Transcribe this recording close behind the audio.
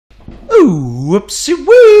Whoopsie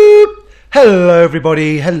whoop! Hello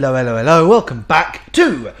everybody, hello, welcome back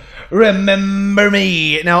to Remember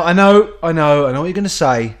Me. Now I know what you're going to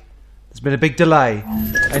say. There's been a big delay,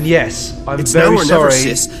 and yes, I'm very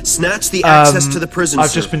sorry. Snatch the access to the prison.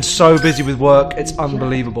 I've just been so busy with work, it's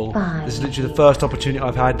unbelievable. This is literally the first opportunity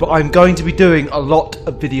I've had, but I'm going to be doing a lot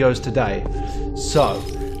of videos today. So,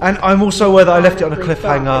 and I'm also aware that I left it on a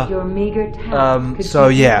cliffhanger. So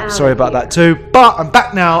yeah, sorry about that too. But I'm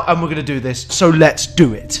back now, and we're going to do this, so let's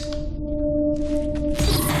do it.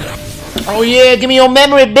 Oh yeah, give me your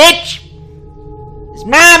memory, bitch! It's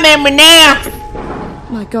my memory now!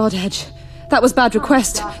 My God, Edge. That was bad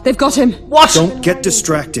request. They've got him. What? Don't get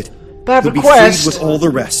distracted. Bad You'll request? be freed with all the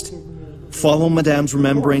rest. Follow Madame's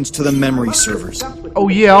remembrance to the memory servers. Oh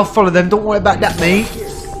yeah, I'll follow them. Don't worry about that, mate.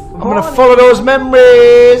 I'm gonna follow those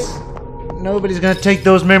memories. Nobody's gonna take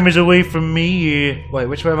those memories away from me. Wait,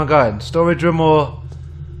 which way am I going? Storage room or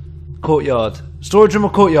courtyard? Storage room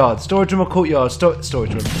or courtyard? Storage room or courtyard?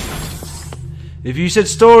 Storage room. If you said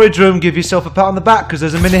storage room, give yourself a pat on the back, because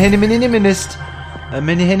there's a mini-henny-mini-minist. A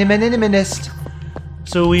mini-henny-mini-minist.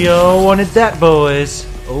 So we all wanted that, boys.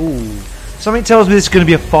 Oh. Something tells me this is going to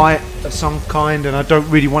be a fight of some kind, and I don't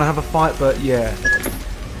really want to have a fight, but yeah.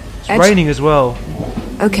 It's raining as well.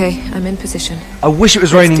 Okay, I'm in position. I wish it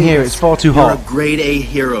was raining here, it's far too hot. You're a grade A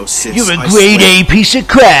hero, sis. You're a grade A piece of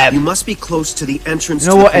crap! You must be close to the entrance.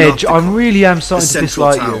 You know what, Edge? I really am starting to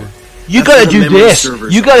dislike you. You gotta do this,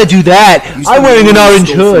 you gotta do that. I'm wearing an orange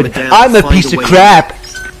hood. I'm a piece of crap.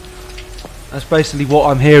 That's basically what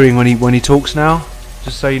I'm hearing when he talks now.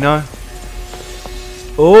 Just so you know.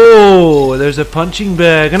 Oh, there's a punching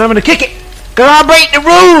bag, and I'm gonna kick it. Cause I break the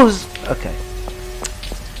rules. Okay.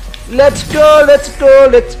 Let's go, let's go,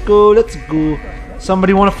 let's go, let's go.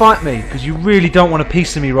 Somebody want to fight me? Because you really don't want a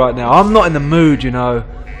piece of me right now. I'm not in the mood, you know.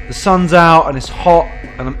 The sun's out and it's hot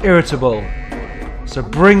and I'm irritable. So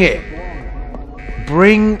bring it.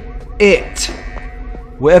 Bring it.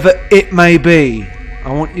 Whatever it may be.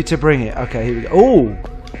 I want you to bring it. Okay, here we go. Oh!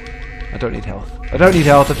 I don't need health. I don't need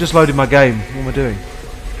health. I've just loaded my game. What am I doing?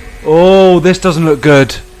 Oh, this doesn't look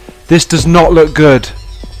good. This does not look good.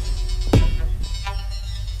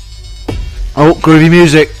 Oh, groovy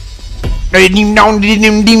music.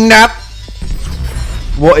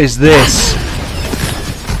 What is this?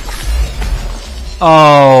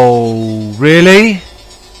 Oh, really?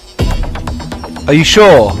 Are you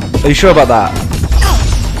sure? Are you sure about that?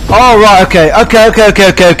 Oh, right, okay. Okay.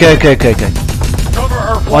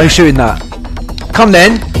 Why are you shooting that? Come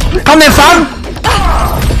then. Come then, fam!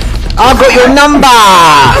 I've got your number!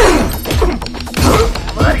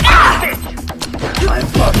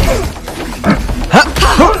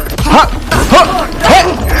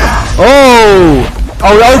 Oh,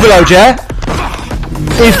 overload, yeah?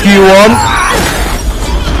 If you want.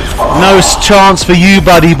 No chance for you,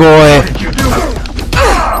 buddy boy.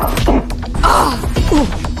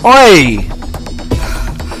 Oi!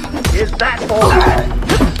 Is that all?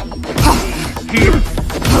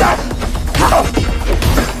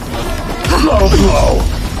 Low blow.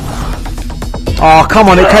 Oh, come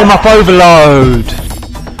on, it came up overload.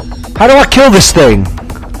 How do I kill this thing?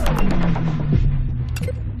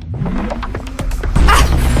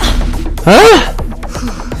 Huh?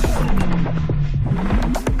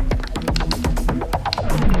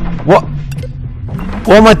 What?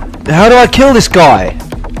 What am I? How do I kill this guy?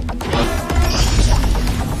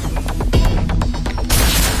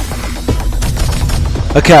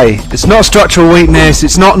 Okay, it's not structural weakness,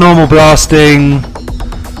 it's not normal blasting.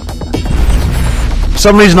 For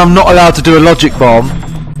some reason I'm not allowed to do a logic bomb.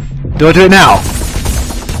 Do I do it now?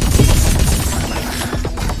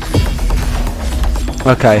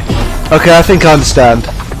 Okay. Okay, I think I understand.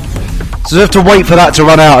 So I have to wait for that to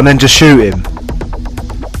run out and then just shoot him.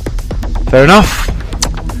 Fair enough.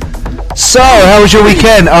 So, how was your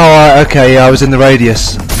weekend? Oh, okay, yeah, I was in the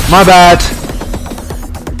radius. My bad.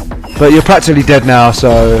 But you're practically dead now,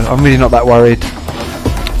 so I'm really not that worried.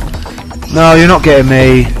 No, you're not getting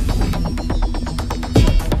me.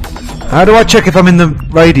 How do I check if I'm in the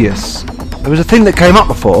radius? There was a thing that came up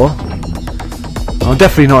before. I'm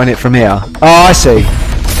definitely not in it from here. Oh, I see.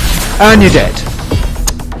 And you're dead.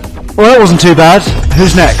 Well, that wasn't too bad.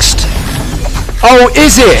 Who's next? Oh,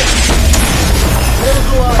 is it?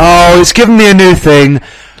 Oh, it's given me a new thing.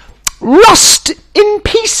 Rust in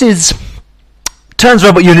pieces. Turns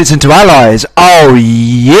robot units into allies. Oh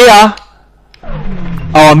yeah.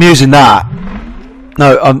 Oh, I'm using that.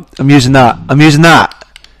 No, I'm using that. I'm using that.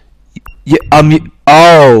 Yeah,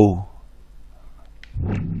 oh.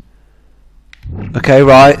 Okay,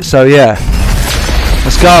 right. So yeah.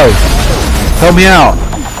 Let's go. Help me out.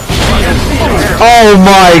 Oh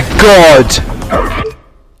my god!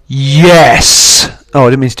 Yes! Oh, I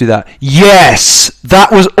didn't mean to do that. Yes!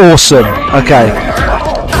 That was awesome. Okay.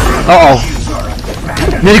 Uh-oh.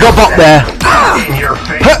 Nearly got bop there.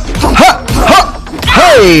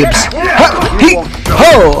 Habes! He!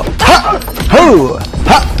 Ho! Ho!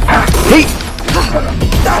 He!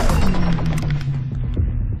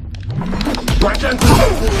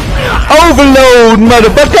 Overload,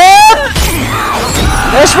 motherfucker!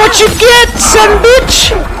 That's what you get, son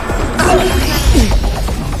bitch!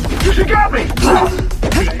 You got me!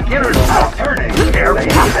 Beginner's turning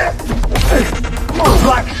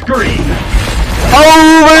black screen.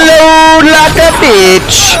 Overload like a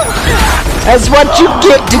bitch! That's what you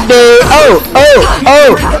get today.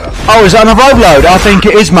 Oh, is that another overload? I think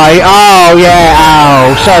it is, mate. Oh, yeah,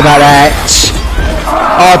 oh, sorry about that.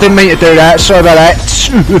 Oh, I didn't mean to do that, sorry about that.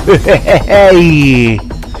 Hey!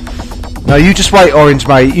 No, you just wait, Orange,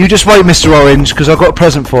 mate. You just wait, Mr. Orange, because I've got a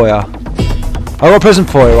present for you. I've got a present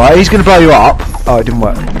for you, right? He's going to blow you up. Oh, it didn't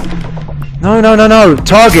work. No.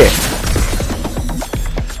 Target.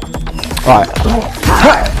 Right.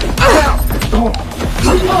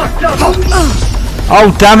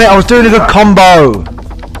 Oh, damn it. I was doing a good combo.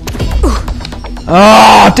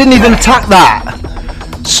 Oh, I didn't even attack that.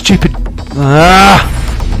 Stupid.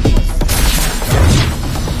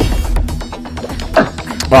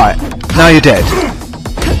 Right. Now you're dead.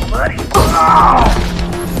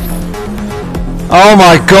 Oh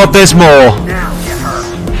my god, there's more.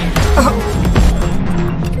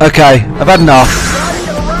 Okay, I've had enough.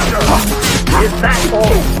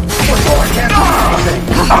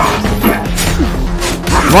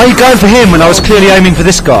 Why are you going for him when I was clearly aiming for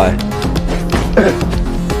this guy?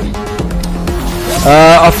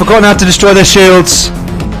 I've forgotten how to destroy their shields. Do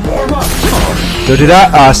I do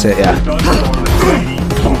that? Ah, that's it, yeah.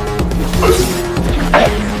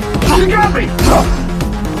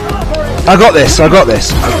 I got this. I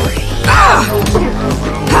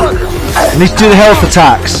need to do the health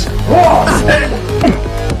attacks.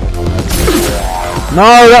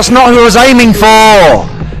 No, that's not who I was aiming for!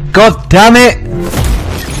 God damn it!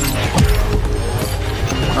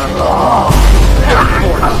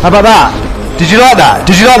 How about that? Did you like that?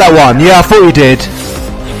 Did you like that one? Yeah, I thought you did.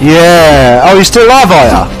 Yeah. Oh, you're still alive, are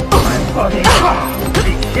ya?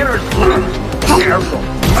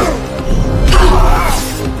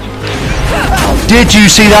 Did you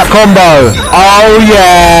see that combo? Oh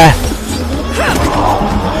yeah!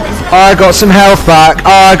 I got some health back.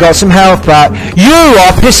 You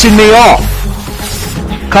are pissing me off.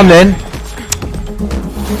 Come then.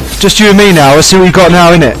 Just you and me now. Let's see what you got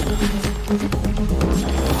now, innit?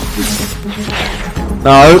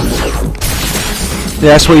 No.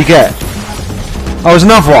 Yeah, that's what you get. Oh, there's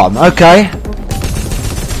another one. Okay.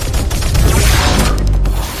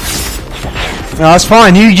 No, that's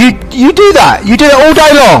fine. You do that. You do it all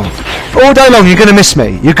day long. All day long. You're gonna miss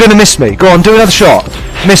me. Go on, do another shot.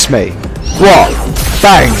 Miss me. What?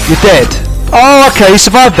 Bang. You're dead. Oh, okay. You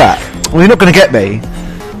survived that. Well, you're not gonna get me.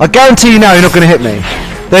 I guarantee you now, you're not gonna hit me.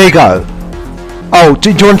 There you go. Oh, do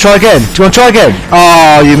you want to try again?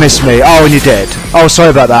 Oh, you missed me. Oh, and you're dead. Oh, sorry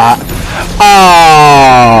about that.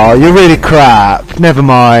 Oh, you're really crap. Never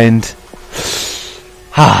mind.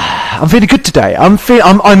 I'm feeling good today. I'm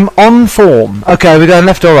on form. Okay, we're going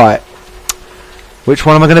left or right. Which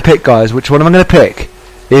one am I going to pick, guys?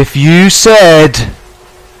 If you said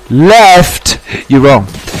left, you're wrong.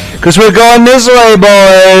 Because we're going this way,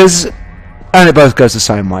 boys. And it both goes the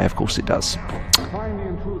same way, of course it does.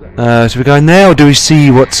 So we're going there, or do we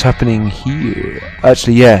see what's happening here?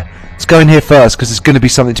 Actually, yeah. Let's go in here first, because there's going to be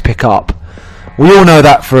something to pick up. We all know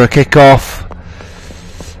that for a kick-off.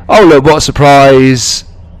 Oh, look, what a surprise.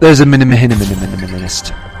 There's a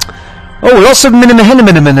minimalist. Oh, lots of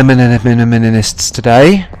minimalists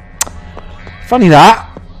today. Funny that.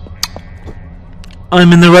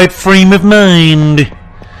 I'm in the right frame of mind.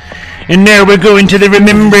 And now we're going to the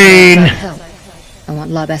remembering. I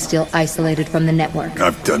want La Bastille isolated from the network.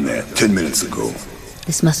 I've done that 10 minutes ago.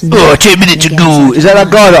 This must 10 minutes ago. Is that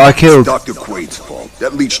guy that I killed? Dr. Quaid's fault.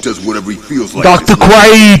 That leech does whatever he feels like. Dr.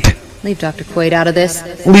 Quaid! Leave Dr. Quaid out of this.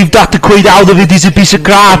 Leave Dr. Quaid out of it. He's a piece of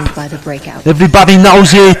crap. By the breakout. Everybody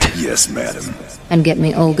knows it. Yes, madam. And get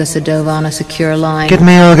me Olga Sedova on a secure line. Get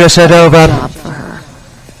me Olga Sedova. Job for her.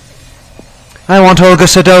 I want Olga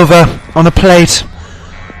Sedova on a plate.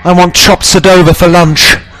 I want chopped Sedova for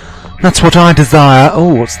lunch. That's what I desire.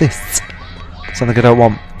 Oh, what's this? Something I don't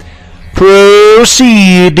want.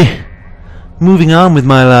 Proceed. Moving on with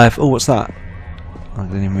my life. Oh, what's that? I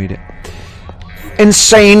didn't even read it.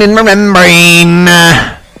 Insane in remembering.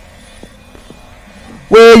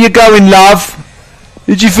 Where are you going, love?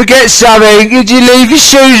 Did you forget something? Did you leave your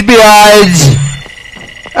shoes behind?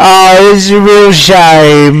 Oh, this is a real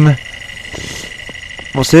shame.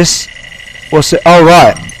 What's this? What's it? Oh,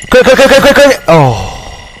 right. Quick, quick, quick, quick, quick, quick.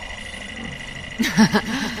 Oh.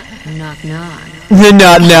 Knock, knock.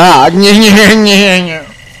 Knock, knock.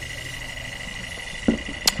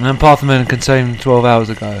 And Path of Man contained 12 hours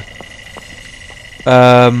ago.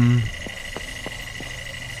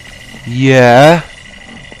 Yeah.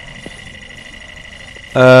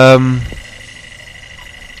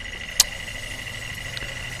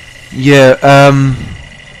 Yeah,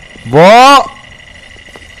 what?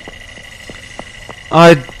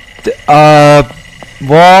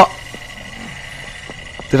 What?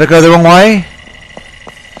 Did I go the wrong way?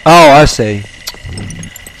 Oh, I see.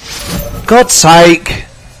 God's sake.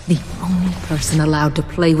 The only person allowed to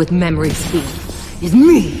play with memory speed is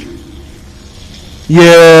me.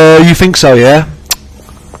 Yeah, you think so, yeah?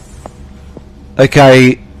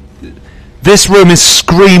 Okay. This room is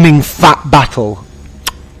screaming fat battle.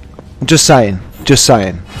 Just saying. Just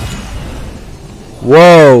saying.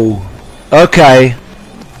 Whoa. Okay.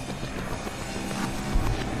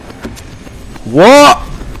 What?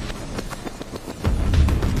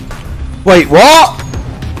 Wait, what?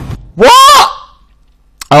 What?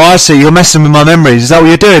 Oh, I see. You're messing with my memories. Is that what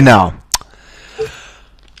you're doing now?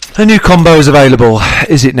 A new combo is available.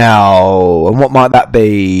 Is it now? And what might that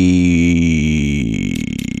be?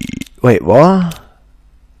 Wait, what?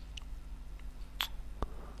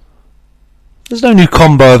 There's no new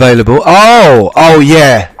combo available. Oh! Oh,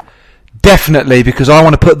 yeah. Definitely, because I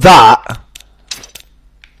want to put that.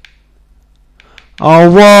 Oh,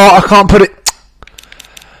 what? I can't put it...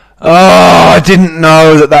 Oh, I didn't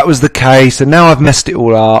know that that was the case, and now I've messed it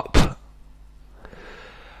all up.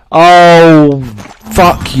 Oh,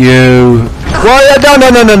 fuck you. Well,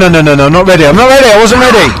 no, not ready. I'm not ready. I wasn't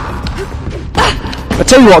ready. I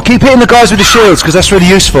tell you what, keep hitting the guys with the shields, because that's really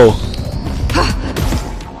useful.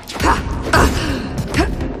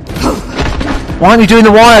 Why aren't you doing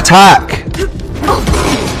the wire attack?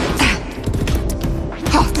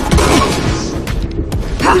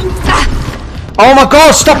 Oh my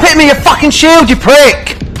god, stop hitting me, you fucking shield, you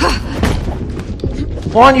prick!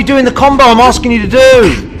 Why aren't you doing the combo I'm asking you to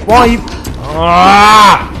do? Why are you...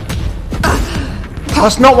 Ah!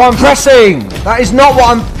 That's not what I'm pressing! That is not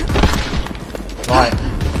what I'm... Right.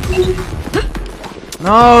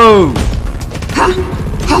 No!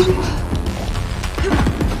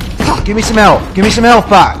 Give me some health. Give me some health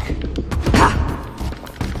back.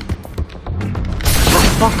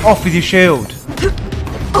 Fuck off with your shield.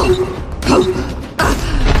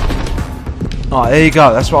 Alright, there you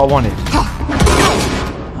go. That's what I wanted.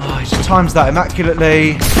 Oh, he just times that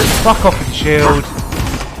immaculately. Fuck off with the shield.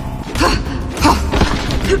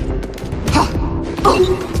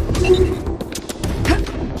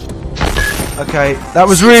 Okay, that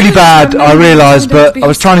was really bad, I realised, but I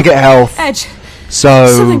was trying to get health. Edge.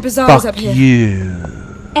 So, fuck up you.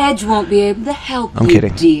 Edge won't be able to help I'm you,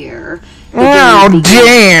 kidding. dear. Oh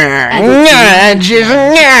dear!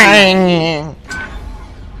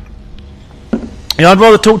 Yeah, I'd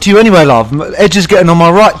rather talk to you anyway, love. Edge is getting on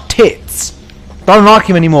my right tits. Don't like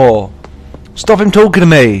him anymore. Stop him talking to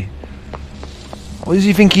me. What does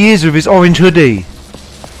he think he is with his orange hoodie?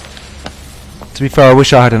 To be fair, I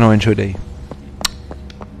wish I had an orange hoodie.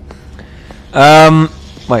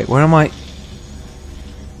 Wait, where am I?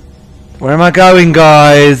 Where am I going,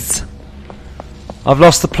 guys? I've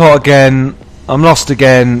lost the plot again. I'm lost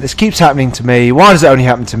again. This keeps happening to me. Why does it only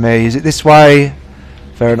happen to me? Is it this way?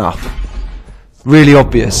 Fair enough. Really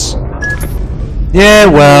obvious. Yeah,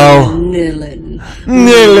 well. Nilin.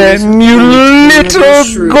 Nilin, you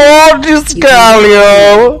little gorgeous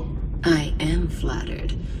Galio. I am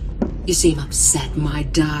flattered. You seem upset, my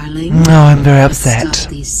darling. No, I'm very upset.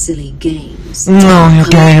 Stop these silly games. No, your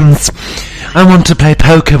games. I want to play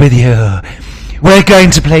poker with you. We're going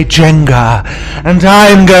to play Jenga, and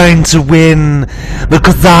I'm going to win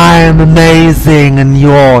because I'm amazing and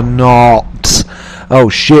you're not. Oh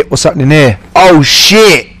shit, what's happening here? Oh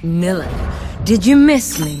shit! Nilin, did you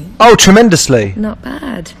miss me? Oh, tremendously. Not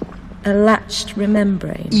bad. A latched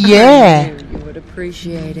remembrane. Yeah. I knew you would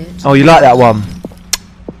appreciate it. Oh, you like that one?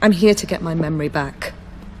 I'm here to get my memory back.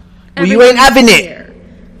 Well, you ain't having it.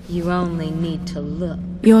 You only need to look.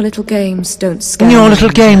 Your little games don't scare me. Your little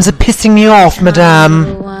games are pissing me off,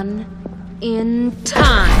 madame. One in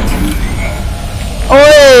time.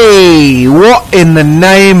 Oi! What in the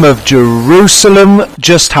name of Jerusalem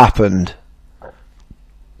just happened?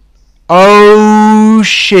 Oh,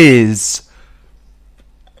 shiz.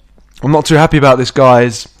 I'm not too happy about this,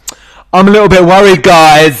 guys. I'm a little bit worried,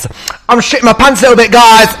 guys. I'm shitting my pants a little bit,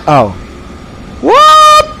 guys. Oh. What?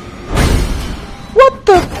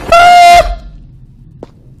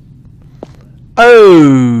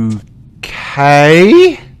 Okay.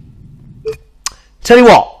 Tell you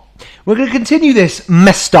what, we're going to continue this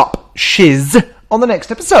messed up shiz on the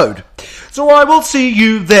next episode. So I will see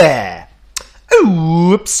you there.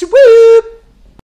 Oops, whoop.